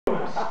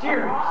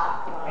mysterious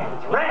and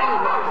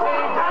threatening at the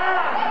same time.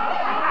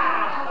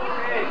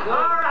 Okay, good.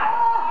 All right.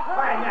 All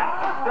right,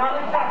 now, drop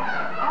it down.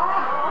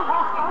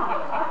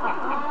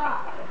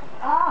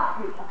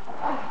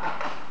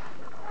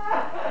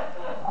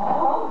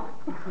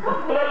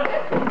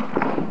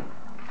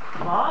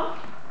 Mom?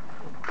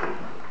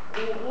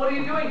 What are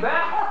you doing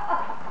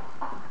back?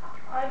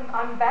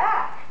 I'm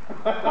back.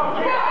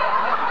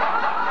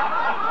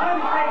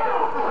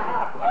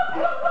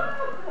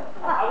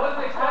 I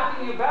wasn't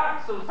expecting you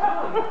back so soon. I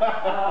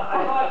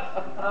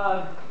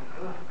thought,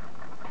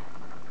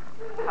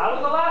 how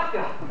was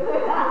Alaska?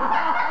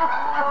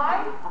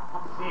 Fine?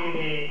 See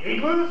any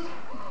igloos?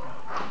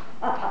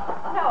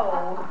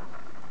 No.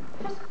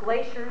 Just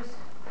glaciers.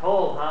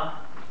 Cold, huh?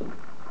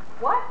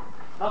 What?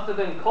 Must have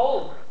been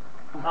cold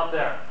up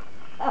there.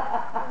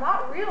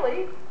 Not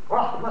really.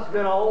 Well, it must have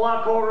been a whole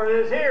lot colder than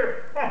it is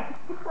here.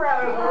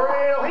 Rather than a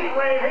real heat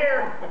wave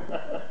here.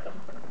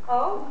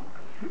 Oh?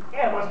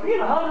 Yeah, it must be in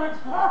the hundreds.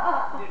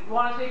 You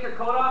want to take your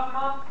coat off,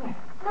 Mom?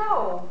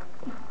 No.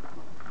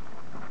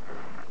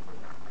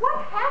 What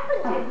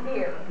happened in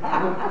here?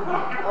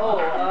 Oh,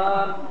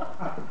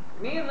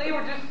 me and Lee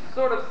were just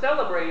sort of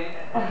celebrating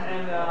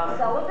and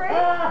Celebrating?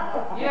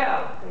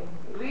 yeah,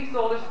 Lee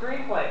sold a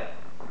screenplay.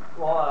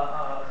 Well,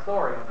 a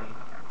story, I mean.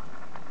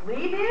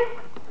 Lee did?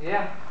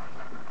 Yeah.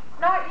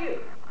 Not you.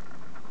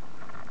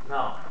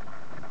 No.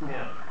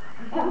 Him.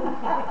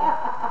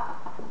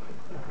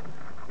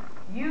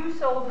 You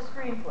sold a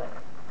screenplay.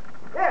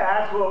 Yeah,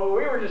 that's what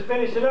we were just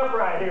finishing up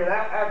right here.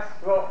 That's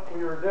what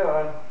we were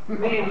doing.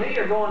 Me and Lee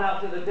are going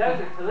out to the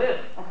desert to live.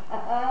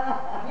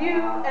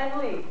 You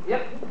and Lee.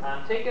 Yep,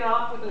 I'm taking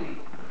off with Lee.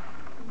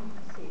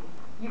 Let's see.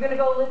 You gonna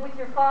go live with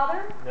your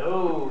father?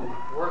 No,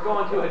 we're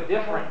going to a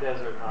different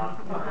desert, Mom.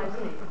 I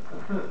see.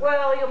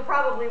 Well, you'll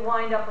probably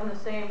wind up in the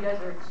same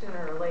desert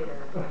sooner or later.